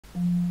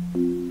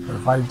But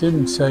if I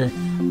didn't say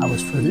I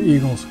was for the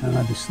Eagles, then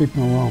I'd be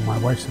sleeping alone. My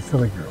wife's a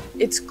Philly girl.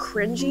 It's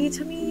cringy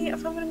to me,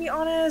 if I'm gonna be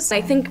honest.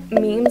 I think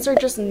memes are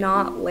just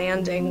not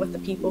landing with the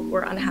people who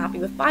are unhappy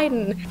with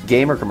Biden.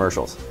 Game or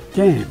commercials?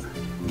 Game.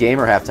 Game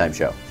or halftime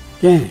show?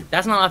 Game.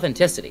 That's not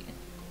authenticity.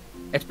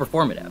 It's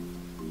performative.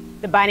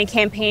 The Biden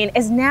campaign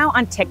is now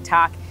on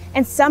TikTok,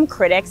 and some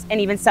critics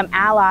and even some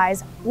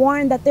allies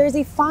warn that there is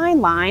a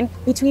fine line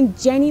between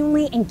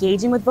genuinely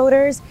engaging with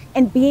voters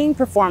and being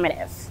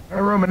performative.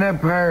 Our Roman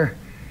Empire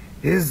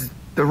is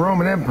the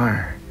Roman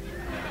Empire.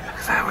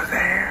 'Cause I was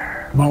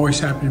there. I'm always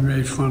happy to be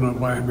made fun of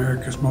by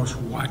America's most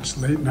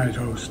watched late night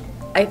host.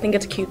 I think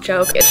it's a cute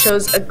joke. It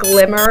shows a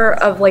glimmer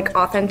of like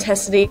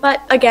authenticity.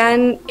 But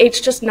again, it's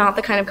just not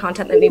the kind of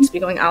content that needs to be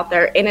going out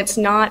there. And it's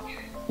not,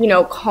 you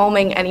know,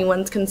 calming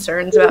anyone's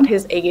concerns about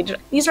his age.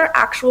 These are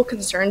actual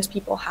concerns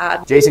people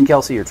had. Jason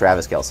Kelce or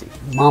Travis Kelce?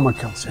 Mama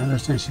Kelce. I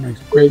understand she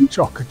makes great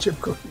chocolate chip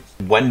cookies.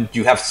 When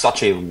you have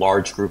such a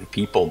large group of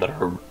people that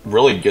are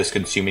really just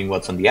consuming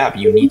what's on the app,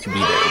 you need to be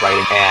there,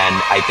 right?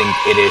 And I think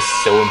it is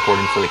so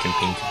important for the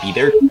campaign to be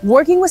there.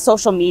 Working with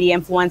social media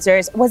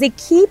influencers was a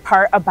key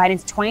part of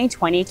Biden's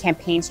 2020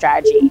 campaign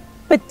strategy.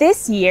 But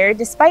this year,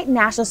 despite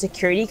national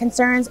security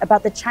concerns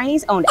about the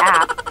Chinese-owned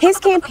app, his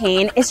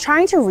campaign is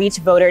trying to reach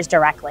voters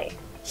directly.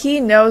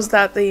 He knows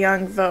that the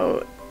young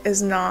vote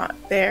is not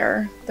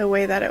there the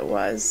way that it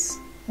was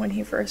when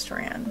he first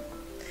ran.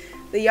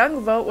 The young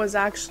vote was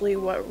actually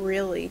what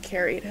really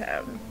carried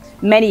him.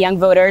 Many young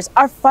voters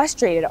are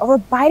frustrated over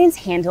Biden's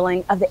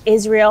handling of the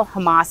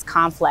Israel-Hamas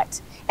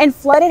conflict and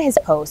flooded his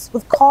posts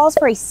with calls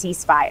for a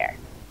ceasefire.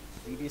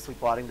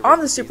 On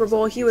the Super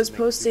Bowl, he was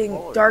posting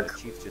dark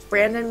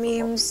Brandon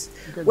memes,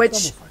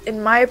 which,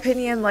 in my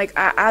opinion, like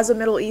as a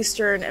Middle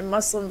Eastern and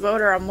Muslim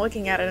voter, I'm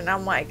looking at it and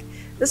I'm like,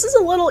 this is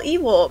a little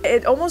evil.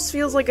 It almost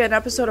feels like an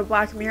episode of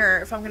Black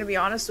Mirror, if I'm going to be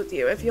honest with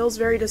you. It feels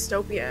very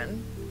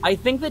dystopian. I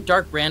think that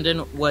Dark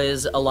Brandon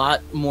was a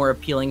lot more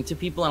appealing to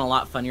people and a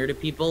lot funnier to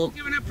people.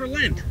 Giving up for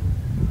Lent.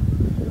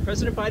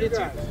 President Biden,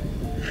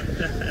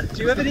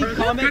 do you have any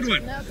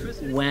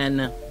comments?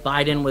 When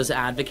Biden was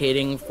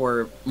advocating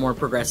for more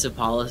progressive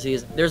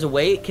policies, there's a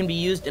way it can be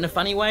used in a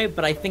funny way,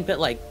 but I think that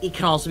like it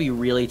can also be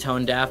really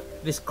tone deaf.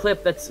 This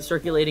clip that's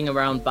circulating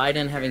around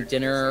Biden having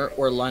dinner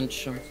or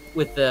lunch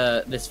with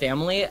this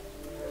family.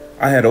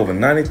 I had over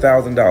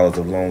 $90,000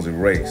 of loans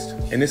erased,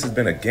 and this has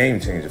been a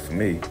game changer for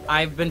me.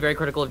 I've been very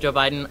critical of Joe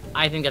Biden.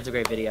 I think that's a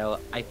great video.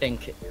 I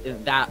think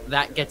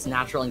that gets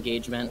natural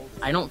engagement.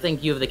 I don't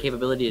think you have the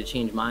capability to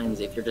change minds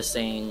if you're just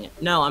saying,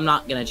 no, I'm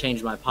not going to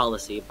change my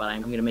policy, but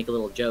I'm going to make a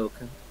little joke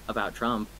about Trump.